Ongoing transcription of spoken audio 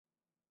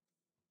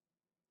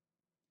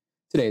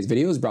Today's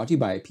video is brought to you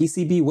by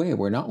PCBWay,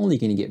 where not only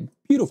can you get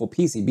beautiful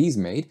PCBs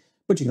made,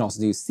 but you can also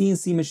do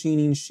CNC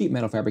machining, sheet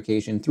metal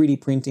fabrication, 3D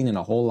printing, and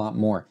a whole lot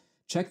more.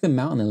 Check them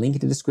out in the link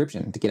in the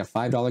description to get a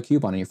 $5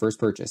 coupon on your first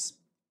purchase.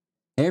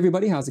 Hey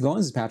everybody, how's it going?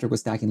 This is Patrick with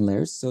Stacking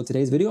Layers. So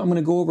today's video, I'm going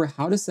to go over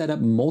how to set up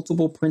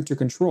multiple printer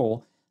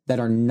control that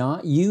are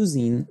not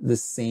using the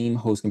same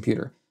host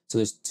computer. So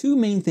there's two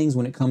main things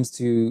when it comes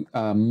to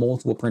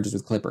multiple printers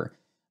with Klipper.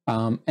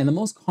 And the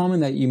most common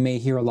that you may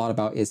hear a lot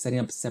about is setting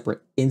up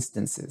separate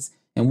instances.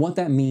 And what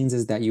that means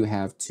is that you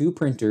have two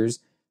printers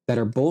that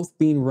are both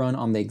being run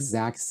on the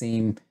exact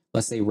same,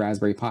 let's say,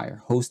 Raspberry Pi or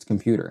host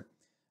computer.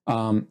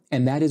 And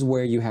that is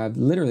where you have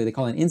literally, they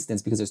call it an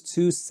instance because there's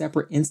two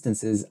separate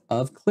instances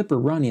of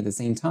Klipper running at the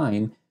same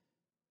time,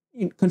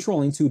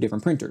 controlling two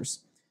different printers.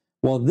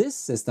 Well, this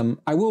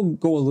system, I will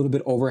go a little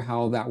bit over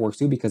how that works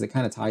too, because it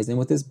kind of ties in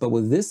with this. But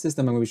with this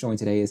system I'm going to be showing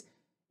today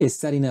is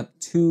setting up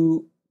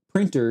two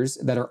printers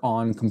that are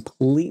on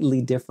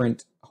completely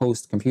different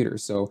host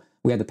computers. So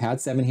we have the Pad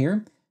 7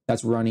 here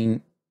that's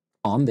running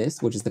on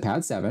this, which is the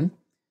Pad 7.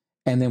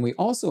 And then we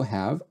also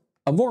have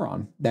a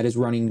Voron that is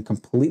running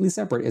completely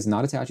separate, is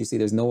not attached. You see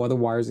there's no other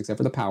wires except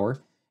for the power.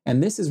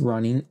 And this is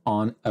running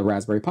on a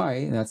Raspberry Pi,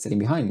 and that's sitting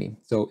behind me.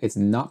 So it's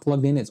not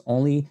plugged in, it's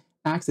only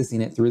accessing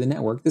it through the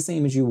network, the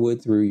same as you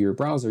would through your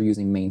browser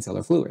using Mainsail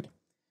or Fluid.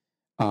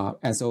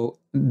 And so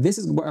this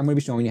is what I'm going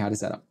to be showing you how to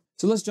set up.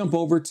 So let's jump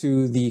over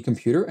to the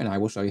computer and I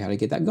will show you how to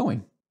get that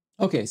going.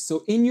 Okay,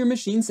 so in your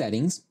machine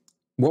settings,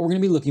 what we're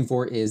going to be looking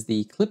for is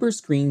the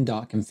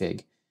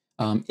KlipperScreen.config.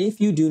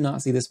 If you do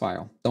not see this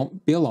file,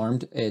 don't be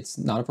alarmed. It's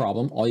not a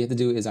problem. All you have to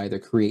do is either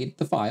create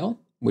the file,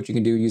 which you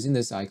can do using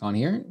this icon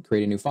here,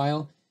 create a new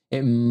file.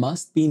 It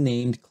must be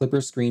named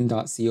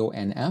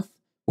KlipperScreen.conf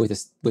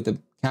with a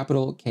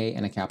capital K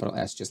and a capital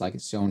S, just like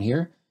it's shown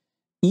here.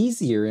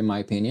 Easier, in my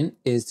opinion,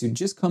 is to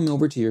just come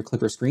over to your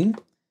KlipperScreen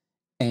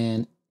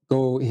and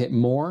go hit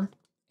more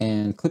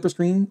and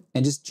KlipperScreen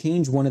and just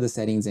change one of the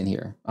settings in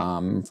here.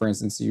 For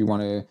instance, you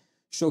want to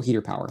show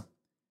heater power.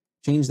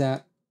 Change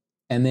that,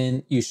 and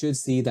then you should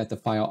see that the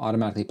file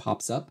automatically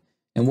pops up.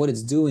 And what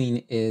it's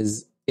doing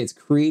is it's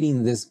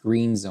creating this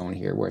green zone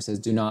here where it says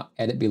do not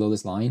edit below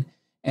this line.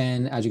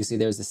 And as you can see,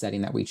 there's the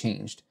setting that we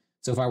changed.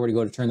 So if I were to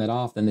go to turn that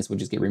off, then this would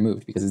just get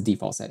removed because it's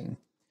default setting.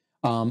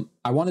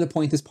 I wanted to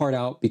point this part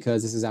out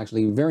because this is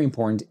actually very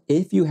important.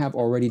 If you have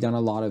already done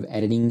a lot of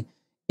editing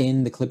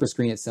in the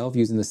KlipperScreen itself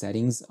using the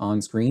settings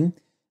on screen,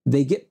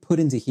 they get put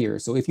into here.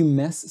 So if you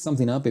mess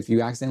something up, if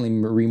you accidentally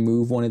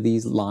remove one of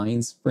these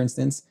lines, for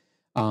instance,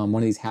 one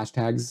of these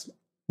hashtags,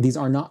 these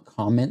are not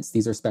comments,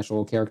 these are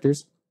special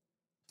characters,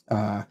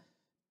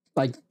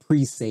 like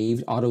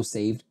pre-saved,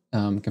 auto-saved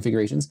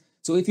configurations.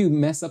 So if you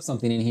mess up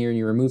something in here and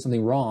you remove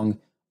something wrong,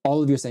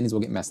 all of your settings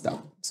will get messed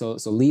up. So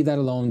leave that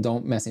alone,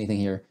 don't mess anything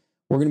here.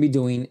 What we're gonna be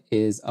doing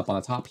is up on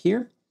the top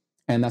here,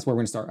 and that's where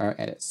we're gonna start our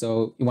edit.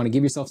 So you wanna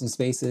give yourself some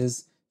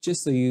spaces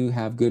just so you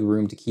have good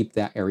room to keep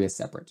that area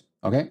separate,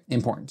 okay?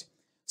 Important.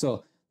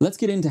 So let's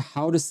get into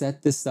how to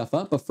set this stuff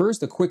up, but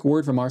first a quick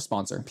word from our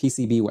sponsor,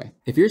 PCBWay.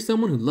 If you're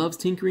someone who loves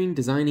tinkering,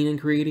 designing,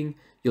 and creating,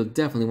 you'll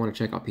definitely wanna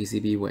check out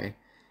PCBWay.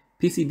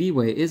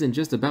 PCBWay isn't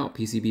just about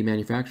PCB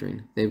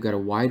manufacturing. They've got a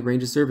wide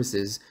range of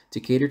services to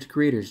cater to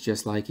creators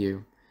just like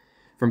you.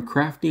 From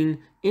crafting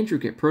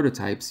intricate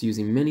prototypes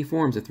using many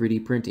forms of 3D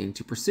printing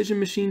to precision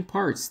machine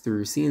parts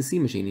through CNC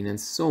machining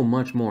and so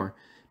much more,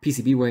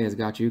 PCBWay has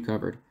got you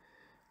covered.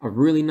 A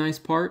really nice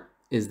part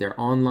is their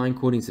online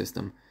quoting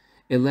system.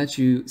 It lets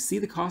you see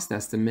the cost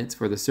estimates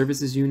for the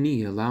services you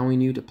need,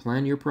 allowing you to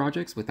plan your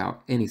projects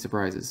without any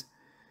surprises.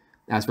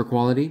 As for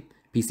quality,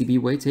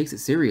 PCBWay takes it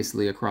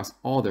seriously across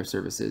all their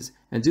services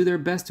and do their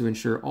best to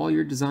ensure all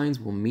your designs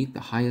will meet the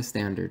highest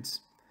standards.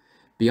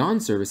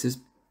 Beyond services,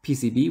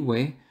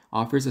 PCBWay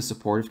offers a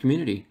supportive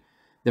community.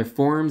 Their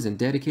forums and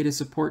dedicated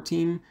support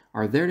team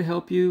are there to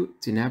help you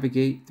to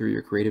navigate through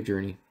your creative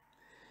journey.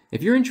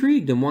 If you're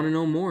intrigued and want to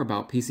know more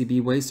about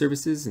PCBWay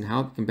services and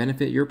how it can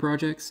benefit your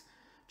projects,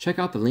 check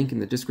out the link in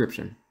the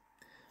description.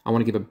 I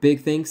want to give a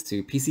big thanks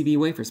to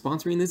PCBWay for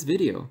sponsoring this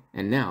video.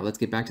 And now let's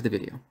get back to the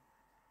video.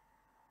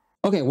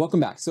 Okay,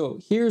 welcome back. So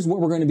here's what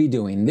we're going to be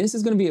doing. This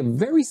is going to be a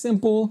very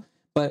simple,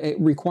 but it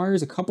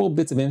requires a couple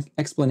bits of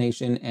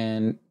explanation,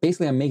 and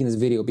basically I'm making this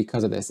video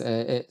because of this.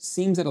 It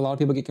seems that a lot of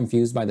people get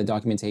confused by the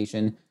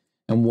documentation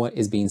and what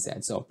is being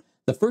said. So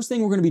the first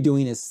thing we're going to be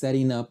doing is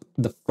setting up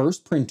the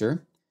first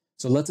printer.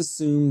 So let's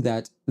assume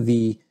that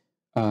the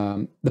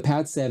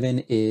Pad 7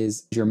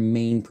 is your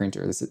main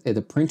printer.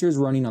 The printer is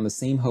running on the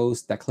same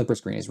host that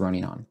KlipperScreen is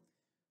running on,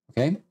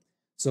 okay?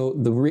 So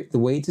the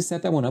way to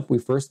set that one up, we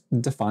first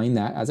define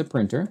that as a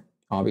printer,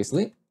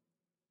 obviously.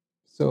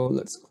 So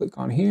let's click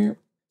on here.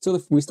 So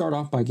if we start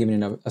off by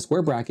giving it a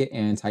square bracket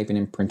and typing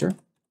in printer.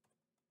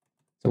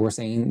 So we're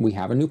saying we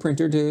have a new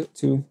printer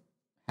to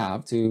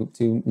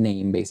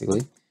name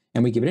basically,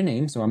 and we give it a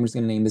name. So I'm just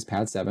going to name this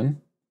Pad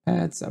 7,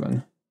 Pad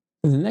 7.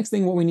 And the next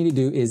thing what we need to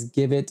do is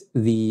give it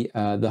the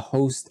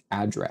host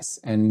address,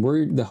 and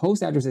the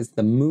host address is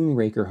the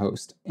Moonraker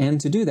host. And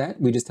to do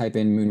that, we just type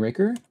in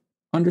Moonraker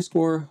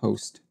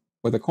 _host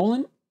with a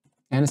colon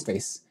and a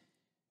space.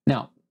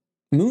 Now,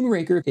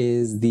 Moonraker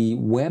is the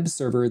web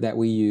server that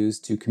we use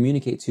to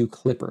communicate to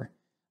Klipper.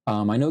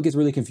 I know it gets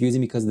really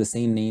confusing because of the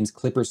same names,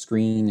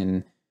 KlipperScreen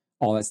and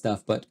all that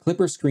stuff, but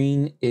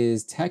KlipperScreen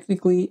is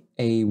technically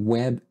a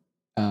web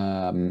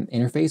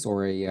interface,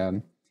 or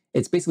a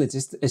it's basically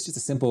just a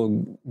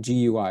simple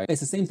GUI.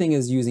 It's the same thing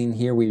as using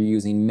here. We're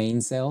using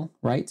Mainsail,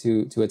 right,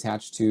 to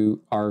attach to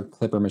our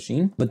Klipper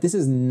machine. But this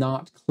is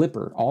not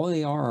Klipper. All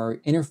they are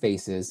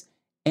interfaces,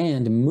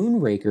 and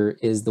Moonraker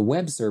is the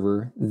web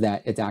server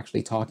that it's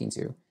actually talking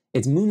to.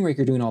 It's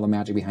Moonraker doing all the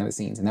magic behind the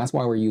scenes, and that's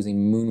why we're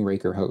using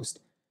Moonraker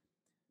host.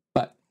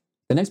 But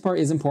the next part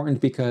is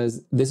important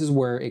because this is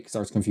where it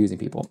starts confusing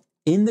people.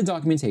 In the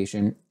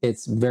documentation,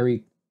 it's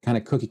very kind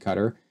of cookie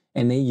cutter,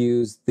 and they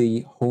use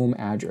the home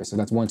address. So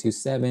that's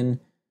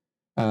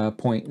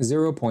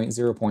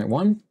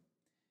 127.0.0.1.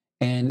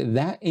 And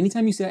that,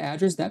 anytime you see that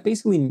address, that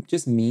basically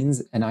just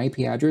means an IP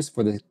address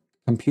for the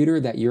computer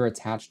that you're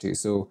attached to.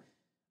 So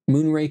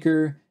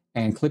Moonraker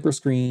and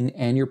KlipperScreen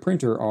and your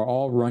printer are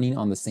all running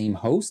on the same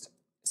host.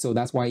 So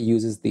that's why it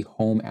uses the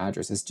home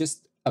address. It's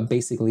just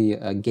basically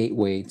a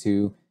gateway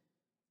to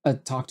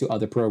talk to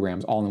other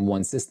programs all in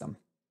one system.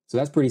 So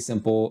that's pretty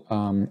simple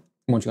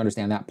once you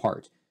understand that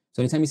part.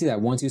 So anytime you see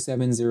that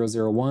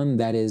 127.0.0.1,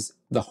 that is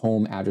the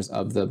home address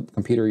of the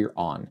computer you're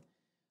on.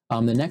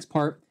 The next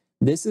part,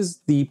 this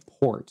is the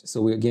port.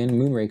 So we, again,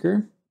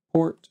 Moonraker,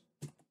 port,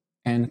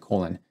 and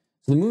colon.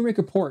 So the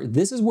Moonraker port,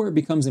 this is where it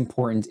becomes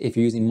important if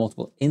you're using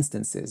multiple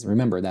instances.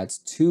 Remember, that's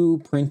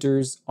 2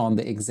 printers on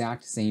the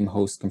exact same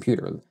host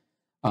computer.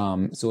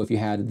 So if you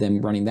had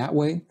them running that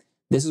way,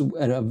 this is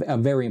a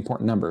very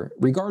important number.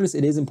 Regardless,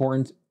 it is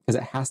important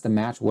because it has to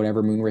match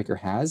whatever Moonraker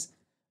has.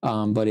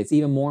 But it's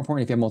even more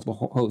important if you have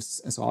multiple hosts,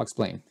 and so I'll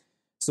explain.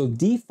 So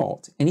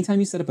default, anytime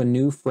you set up a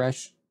new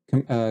fresh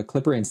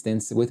Klipper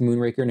instance with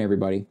Moonraker and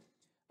everybody,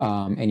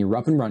 and you're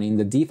up and running,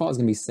 the default is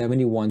going to be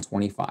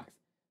 7125.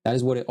 That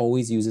is what it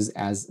always uses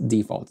as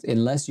default.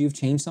 Unless you've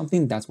changed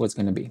something, that's what it's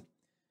going to be.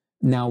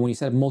 Now, when you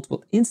set up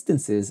multiple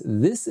instances,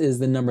 this is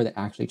the number that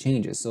actually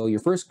changes. So your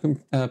first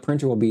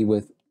printer will be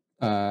with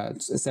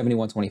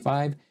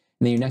 7125, and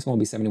then your next one will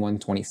be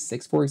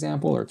 7126, for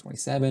example, or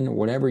 27, or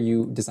whatever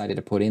you decided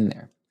to put in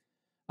there.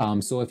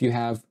 So if you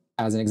have,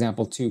 as an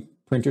example, 2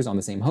 printers on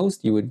the same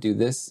host, you would do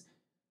this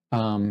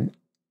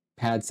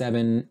pad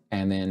 7,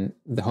 and then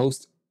the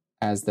host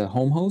as the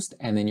home host,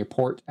 and then your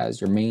port as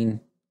your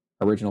main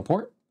original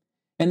port.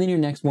 And then your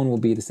next one will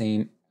be the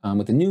same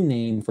with a new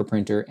name for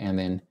printer, and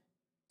then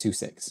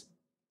 26.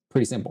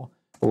 Pretty simple.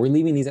 But we're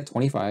leaving these at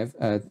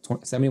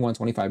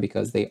 7125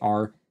 because they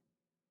are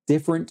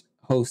different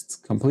hosts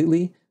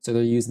completely. So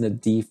they're using the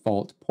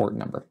default port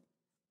number.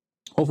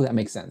 Hopefully that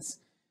makes sense.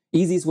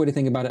 Easiest way to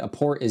think about it, a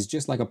port is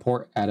just like a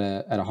port at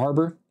a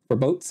harbor for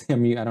boats. I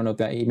mean, I don't know if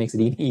that makes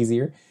it any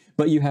easier,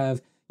 but you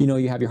have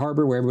your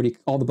harbor where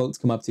all the boats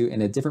come up to,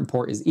 and a different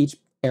port is each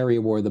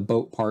area where the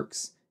boat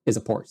parks is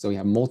a port. So you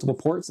have multiple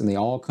ports, and they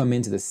all come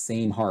into the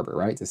same harbor,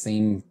 right? It's the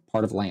same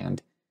part of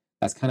land.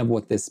 That's kind of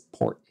what this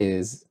port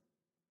is.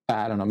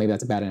 I don't know, maybe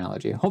that's a bad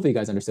analogy. Hopefully you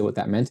guys understood what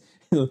that meant.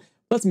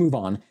 Let's move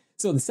on.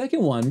 So the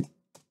second one,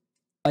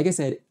 like I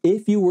said,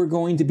 if you were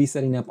going to be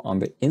setting up on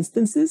the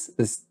instances,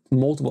 this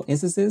multiple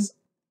instances,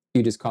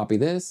 you just copy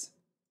this,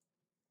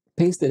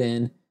 paste it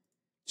in,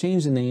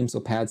 change the name. So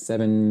pad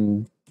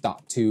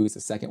 7.2 is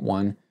the second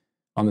one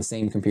on the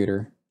same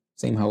computer,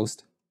 same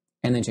host,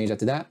 and then change that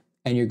to that,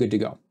 and you're good to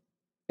go.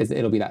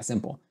 It'll be that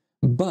simple.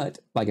 But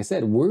like I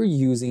said, we're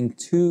using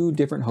 2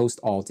 different hosts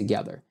all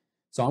together.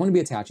 So I'm going to be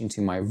attaching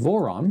to my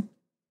Voron.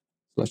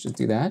 So let's just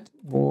do that.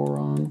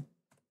 Voron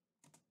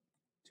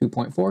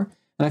 2.4.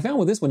 And I found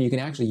with this one, you can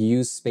actually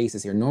use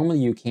spaces here. Normally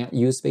you can't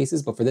use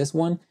spaces, but for this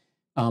one,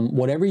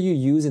 whatever you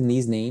use in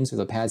these names for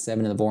the pad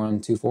 7 and the Voron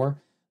 2.4,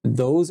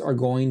 those are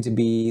going to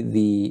be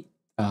the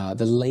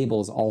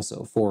labels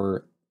also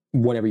for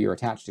whatever you're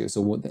attached to.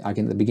 So at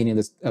the beginning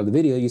of the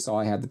video, you saw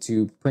I had the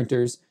 2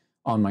 printers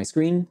on my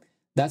screen.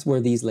 That's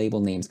where these label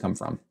names come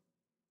from.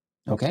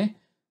 Okay,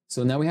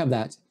 so now we have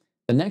that.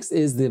 The next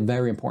is the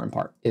very important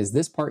part, is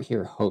this part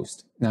here,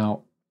 host.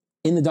 Now,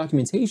 in the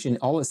documentation,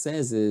 all it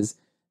says is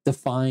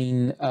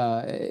define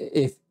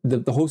if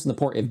the host and the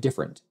port if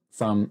different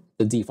from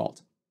the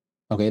default.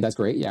 Okay, that's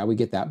great. Yeah, we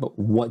get that. But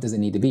what does it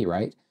need to be,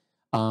 right?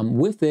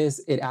 With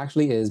this, it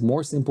actually is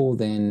more simple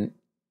than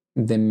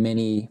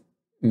many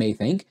may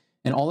think.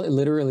 And all it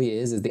literally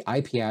is the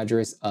IP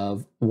address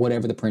of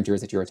whatever the printer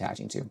is that you're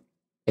attaching to.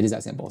 It is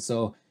that simple.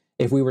 So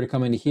if we were to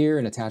come into here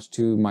and attach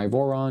to my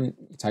Voron,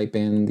 type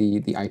in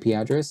the IP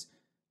address,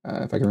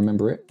 if I can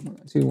remember it,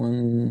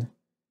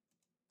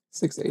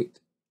 2168.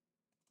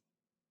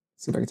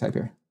 See if I can type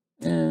here.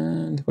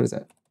 And what is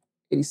that?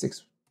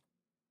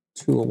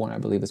 86201, I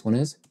believe this one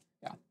is.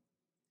 Yeah.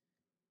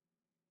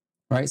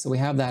 All right, so we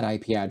have that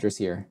IP address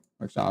here.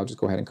 Which I'll just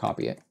go ahead and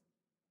copy it.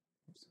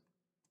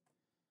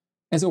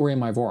 And so we're in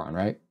my Voron,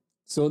 right?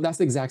 So that's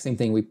the exact same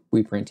thing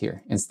we print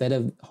here. Instead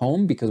of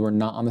home, because we're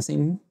not on the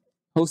same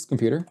host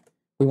computer,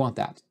 we want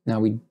that. Now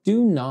we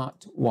do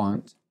not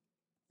want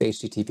the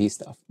HTTP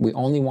stuff. We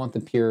only want the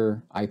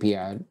pure IP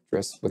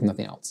address with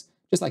nothing else.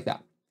 just like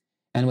that.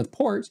 And with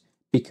port,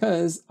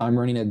 because I'm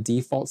running a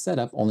default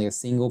setup, only a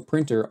single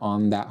printer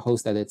on that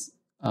host that it's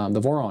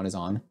the Voron is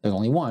on, there's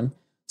only one,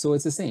 so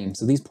it's the same.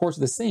 So these ports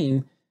are the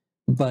same,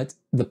 but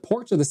the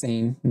ports are the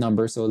same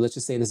number. So let's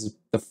just say this is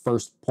the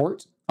first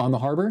port on the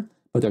harbor,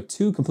 but they're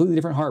two completely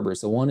different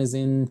harbors. So one is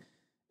in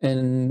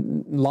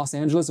Los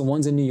Angeles and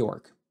one's in New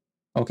York.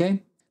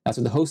 Okay, that's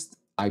what the host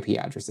IP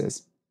address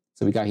is.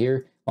 So we got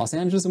here Los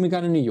Angeles and we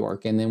got in New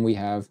York, and then we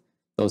have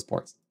those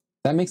ports.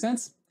 That makes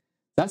sense?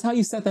 That's how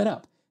you set that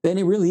up. Then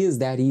it really is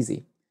that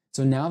easy.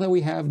 So now that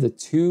we have the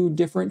two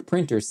different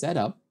printers set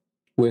up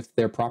with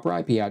their proper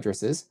IP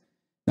addresses,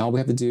 now all we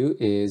have to do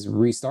is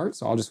restart.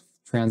 So I'll just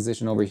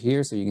transition over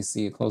here so you can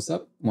see a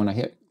close-up. When I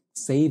hit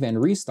save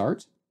and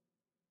restart,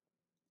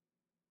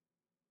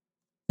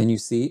 then you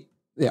see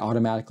it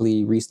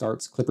automatically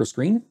restarts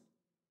KlipperScreen.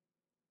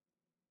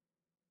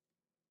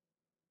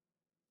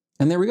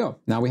 And there we go.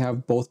 Now we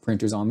have both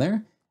printers on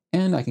there,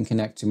 and I can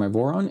connect to my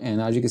Voron.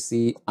 And as you can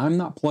see, I'm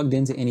not plugged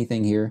into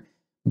anything here,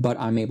 but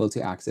I'm able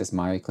to access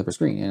my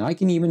KlipperScreen. And I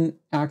can even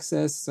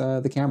access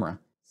the camera.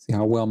 See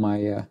how well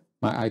my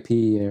my IP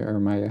or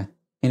my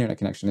internet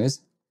connection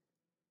is.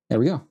 There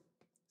we go.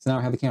 So now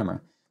I have the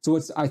camera. So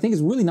what's I think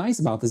is really nice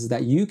about this is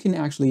that you can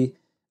actually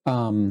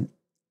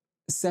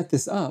set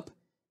this up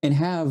and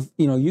have,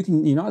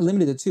 you're not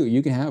limited to 2.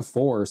 You can have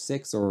 4 or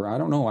 6, or I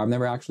don't know. I've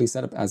never actually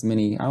set up as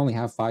many. I only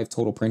have 5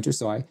 total printers,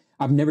 so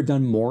I've never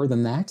done more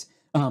than that.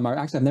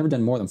 I've never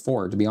done more than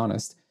 4, to be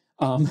honest.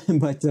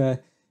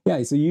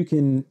 Yeah, so you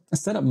can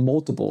set up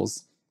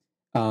multiples,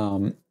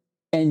 and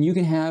you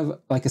can have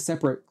like a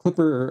separate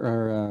Clipper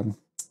or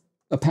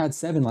a Pad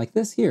 7 like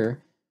this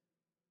here,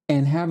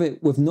 and have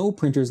it with no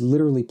printers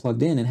literally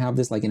plugged in, and have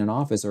this like in an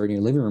office or in your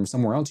living room,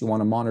 somewhere else you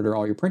want to monitor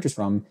all your printers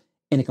from,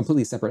 in a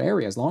completely separate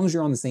area. As long as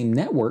you're on the same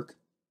network,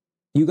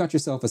 you got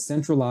yourself a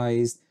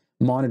centralized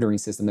monitoring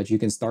system that you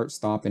can start,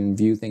 stop, and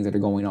view things that are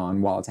going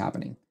on while it's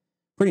happening.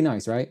 Pretty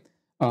nice, right?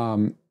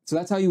 So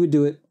that's how you would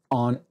do it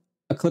on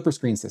a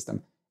KlipperScreen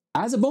system.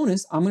 As a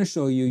bonus, I'm going to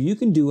show you, you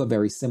can do a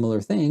very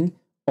similar thing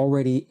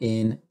already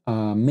in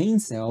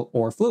Mainsail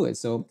or Fluid.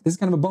 So this is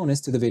kind of a bonus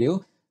to the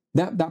video.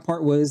 That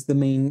part was the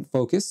main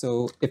focus.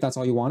 So if that's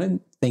all you wanted,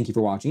 thank you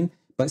for watching.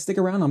 But stick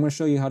around, I'm going to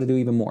show you how to do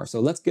even more.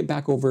 So let's get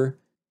back over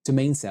to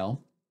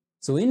Mainsail.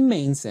 So in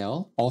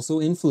Mainsail,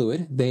 also in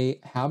Fluid, they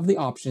have the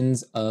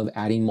options of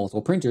adding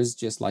multiple printers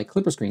just like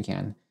KlipperScreen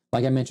can.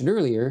 Like I mentioned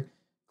earlier,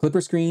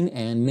 KlipperScreen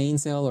and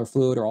Mainsail or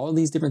Fluid or all of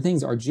these different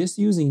things are just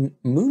using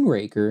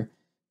Moonraker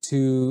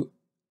to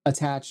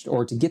attach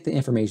or to get the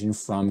information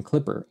from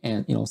Klipper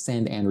and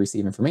send and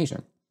receive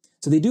information.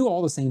 So they do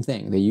all the same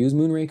thing. They use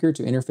Moonraker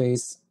to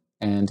interface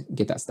and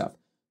get that stuff.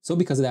 So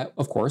because of that,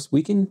 of course,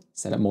 we can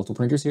set up multiple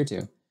printers here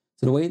too.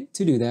 So the way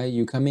to do that,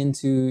 you come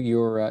into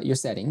your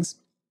settings.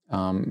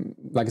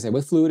 Like I said,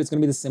 with Fluid, it's going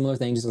to be the similar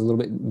thing, just a little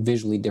bit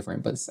visually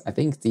different, but I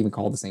think it's even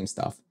called the same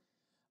stuff.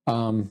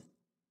 So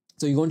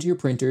you go into your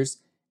printers,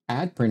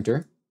 add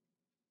printer,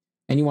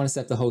 and you want to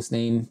set the host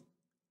name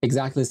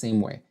exactly the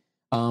same way.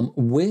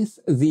 With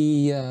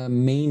the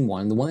main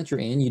one, the one that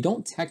you're in, you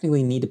don't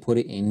technically need to put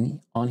it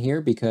in on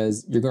here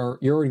because you're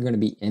already going to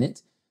be in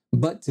it.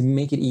 But to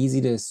make it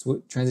easy to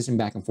transition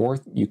back and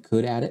forth, you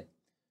could add it.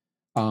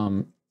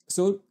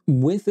 So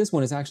with this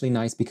one, it's actually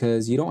nice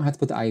because you don't have to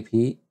put the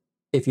IP.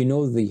 If you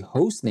know the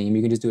host name,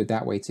 you can just do it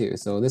that way too.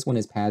 So this one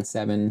is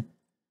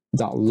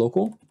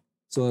pad7.local.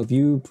 So if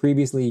you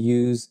previously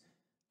use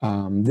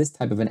this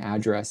type of an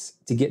address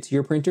to get to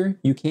your printer,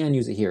 you can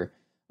use it here.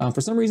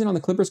 For some reason on the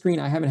KlipperScreen,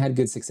 I haven't had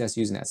good success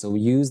using that. So we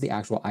use the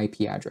actual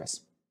IP address.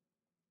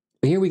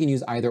 But here we can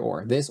use either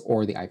or, this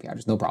or the IP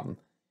address, no problem.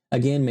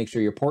 Again, make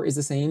sure your port is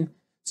the same.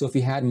 So if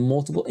you had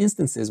multiple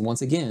instances,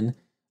 once again,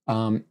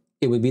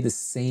 it would be the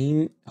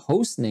same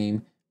host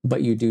name,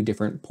 but you do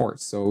different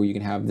ports. So you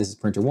can have, this is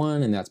printer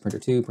 1, and that's printer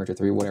 2, printer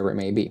 3, whatever it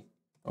may be.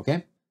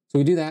 Okay, so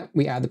we do that,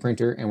 we add the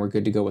printer, and we're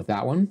good to go with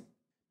that one.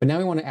 But now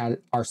we want to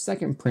add our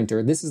second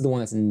printer. This is the one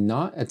that's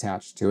not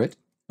attached to it.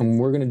 And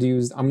we're going to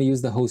use, I'm going to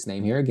use the host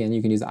name here. Again,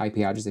 you can use the IP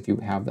address if you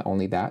have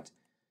only that.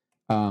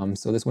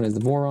 So this one is the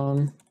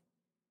Voron.local.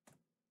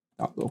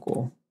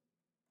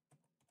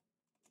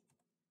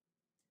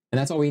 And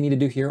that's all we need to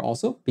do here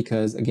also,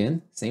 because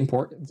again, same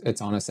port,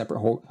 it's on a separate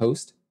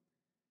host.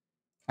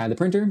 Add the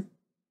printer,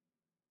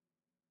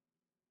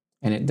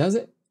 and it does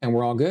it, and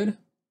we're all good.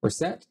 We're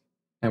set,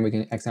 and we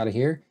can X out of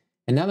here.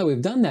 And now that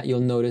we've done that,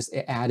 you'll notice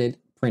it added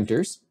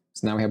printers.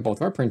 So now we have both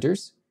of our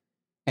printers,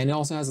 and it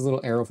also has a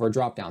little arrow for a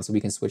drop down, so we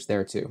can switch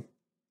there too.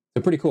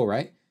 So pretty cool,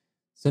 right?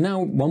 So now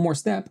one more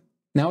step.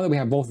 Now that we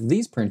have both of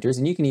these printers,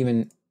 and you can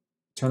even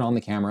turn on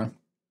the camera,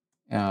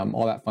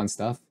 all that fun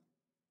stuff.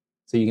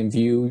 So you can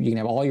view, you can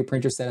have all your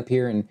printers set up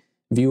here and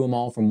view them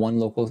all from one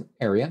local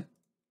area.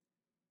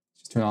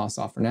 Just turn all this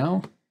off for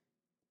now.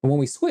 But when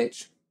we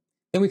switch,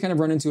 then we kind of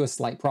run into a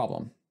slight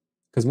problem.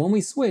 Because when we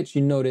switch,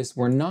 you notice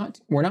we're not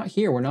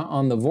here, we're not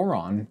on the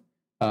Voron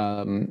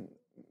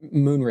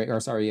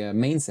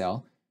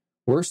Mainsail.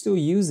 We're still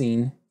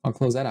using, I'll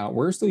close that out,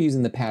 we're still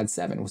using the Pad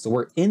 7. So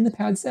we're in the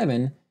Pad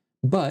 7,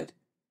 but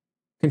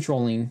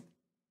controlling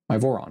my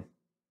Voron.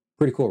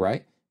 Pretty cool,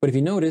 right? But if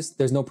you notice,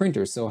 there's no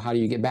printers, so how do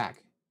you get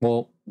back?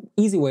 Well,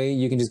 easy way,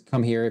 you can just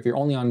come here. If you're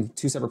only on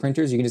 2 separate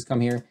printers, you can just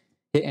come here,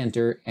 hit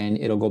enter, and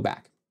it'll go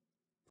back.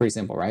 Pretty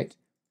simple, right?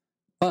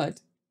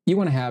 But you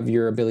want to have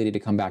your ability to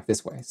come back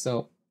this way.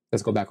 So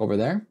let's go back over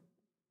there.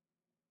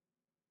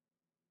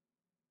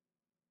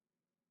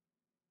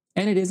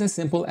 And it is as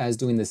simple as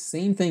doing the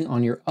same thing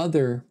on your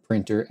other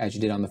printer as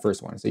you did on the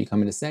first one. So you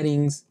come into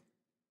settings,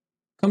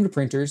 come to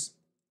printers.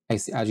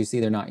 As you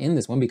see, they're not in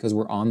this one because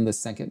we're on the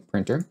second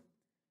printer.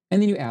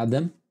 And then you add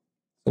them.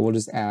 So we'll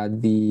just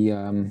add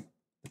the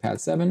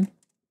pad 7.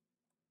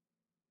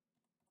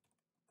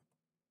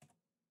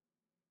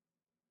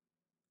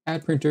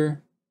 Add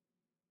printer.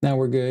 Now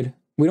we're good.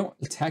 We don't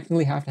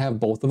technically have to have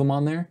both of them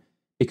on there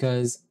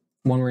because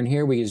when we're in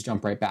here, we just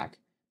jump right back.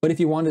 But if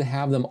you wanted to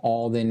have them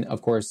all, then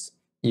of course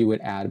you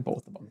would add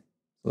both of them.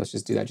 So let's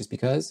just do that just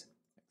because.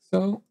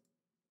 So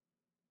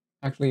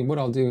actually what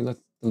I'll do,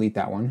 let's delete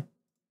that one.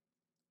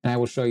 And I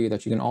will show you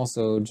that you can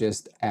also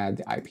just add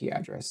the IP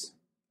address.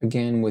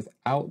 Again,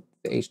 without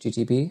the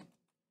HTTP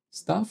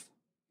stuff,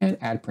 and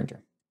add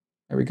printer.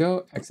 There we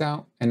go, X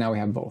out, and now we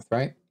have both,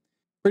 right?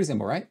 Pretty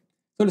simple, right?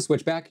 So to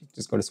switch back,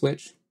 just go to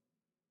switch.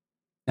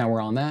 Now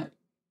we're on that.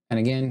 And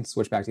again,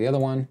 switch back to the other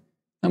one,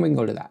 and we can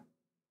go to that.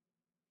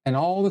 And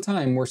all the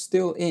time, we're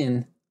still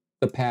in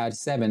the pad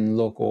 7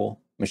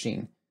 local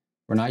machine.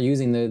 We're not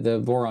using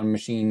the Voron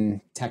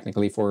machine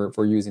technically for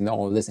using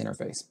all of this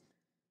interface.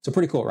 So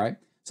pretty cool, right?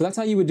 So that's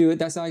how you would do it.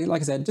 That's how,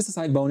 like I said, just a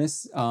side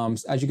bonus.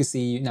 As you can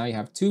see, now you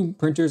have 2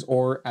 printers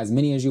or as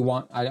many as you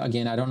want.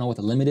 Again, I don't know what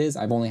the limit is.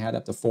 I've only had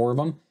up to 4 of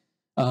them.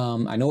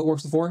 I know it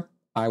works with 4.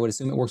 I would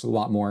assume it works with a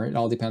lot more. It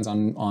all depends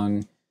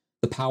on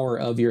the power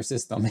of your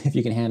system, if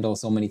you can handle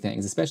so many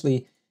things,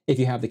 especially if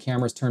you have the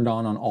cameras turned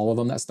on all of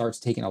them. That starts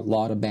taking a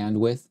lot of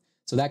bandwidth.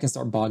 So that can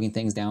start bogging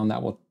things down.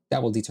 That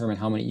will determine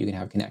how many you can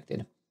have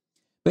connected.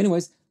 But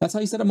anyways, that's how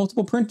you set up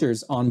multiple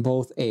printers on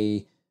both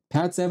a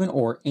Pad 7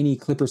 or any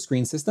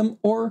KlipperScreen system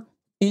or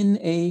in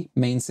a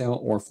Mainsail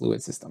or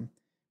Fluid system.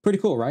 Pretty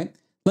cool, right?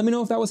 Let me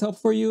know if that was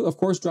helpful for you. Of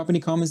course, drop any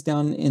comments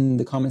down in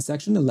the comment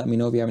section and let me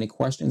know if you have any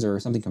questions or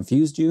something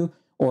confused you,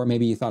 or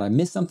maybe you thought I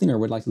missed something or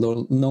would like to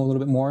know a little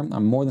bit more.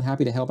 I'm more than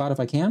happy to help out if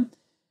I can.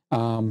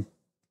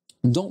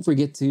 Don't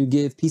forget to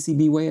give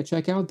PCBWay a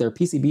check out. Their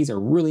PCBs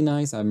are really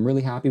nice. I'm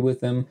really happy with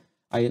them.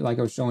 Like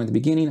I was showing at the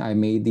beginning, I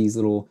made these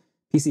little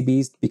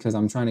PCBs because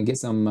I'm trying to get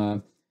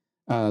some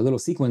little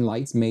sequin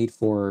lights made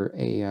for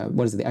a,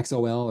 what is it, the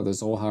XOL or the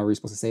ZOL, however you're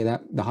supposed to say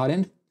that, the hot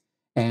end.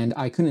 And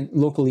I couldn't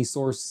locally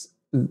source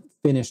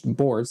finished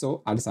boards,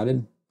 so I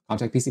decided to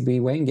contact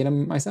PCBWay and get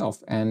them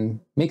myself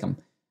and make them.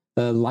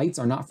 The lights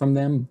are not from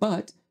them,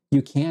 but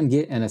you can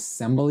get an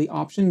assembly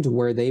option to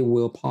where they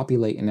will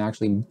populate and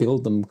actually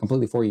build them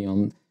completely for you.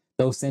 And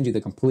they'll send you the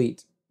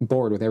complete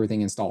board with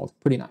everything installed.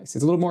 Pretty nice.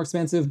 It's a little more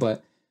expensive,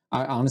 but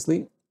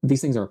honestly,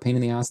 these things are a pain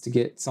in the ass to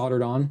get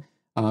soldered on.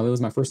 It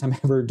was my first time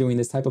ever doing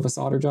this type of a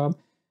solder job.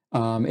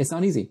 It's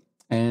not easy.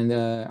 And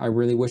I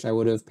really wish I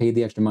would have paid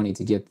the extra money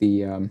to get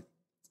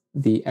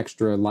the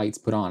extra lights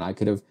put on. I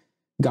could have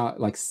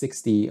got like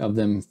 60 of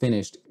them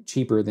finished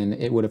cheaper than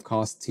it would have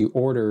cost to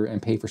order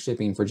and pay for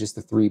shipping for just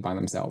the 3 by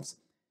themselves.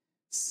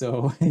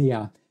 So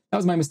yeah, that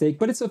was my mistake,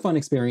 but it's a fun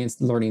experience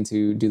learning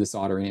to do the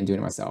soldering and doing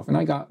it myself. And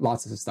I got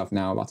lots of stuff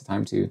now, lots of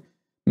time to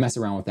mess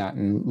around with that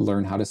and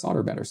learn how to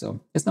solder better.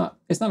 So it's not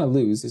a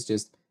lose. It's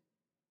just,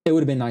 it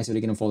would have been nicer to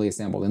get them fully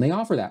assembled, and they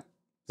offer that.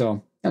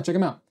 So yeah, check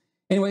them out.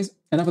 Anyways,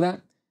 enough of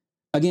that.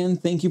 Again,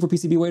 thank you for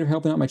PCBWay for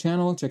helping out my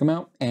channel. Check them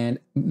out. And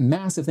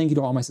massive thank you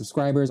to all my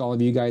subscribers, all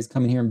of you guys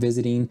coming here and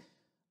visiting.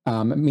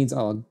 It means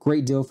a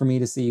great deal for me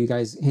to see you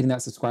guys hitting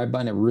that subscribe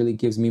button. It really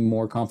gives me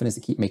more confidence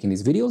to keep making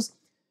these videos.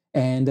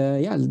 And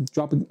yeah,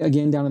 drop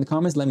again down in the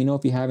comments. Let me know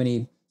if you have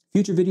any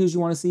future videos you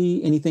want to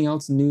see, anything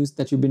else news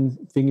that you've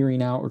been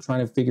figuring out or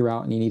trying to figure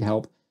out and you need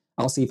help.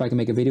 I'll see if I can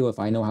make a video if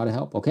I know how to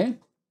help, okay?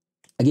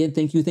 Again,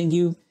 thank you, thank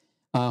you.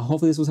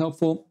 Hopefully this was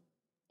helpful.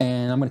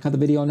 And I'm going to cut the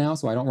video now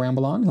so I don't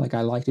ramble on like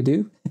I like to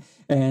do.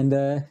 And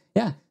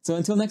yeah, so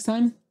until next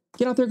time,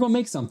 get out there, go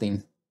make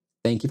something.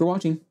 Thank you for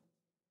watching.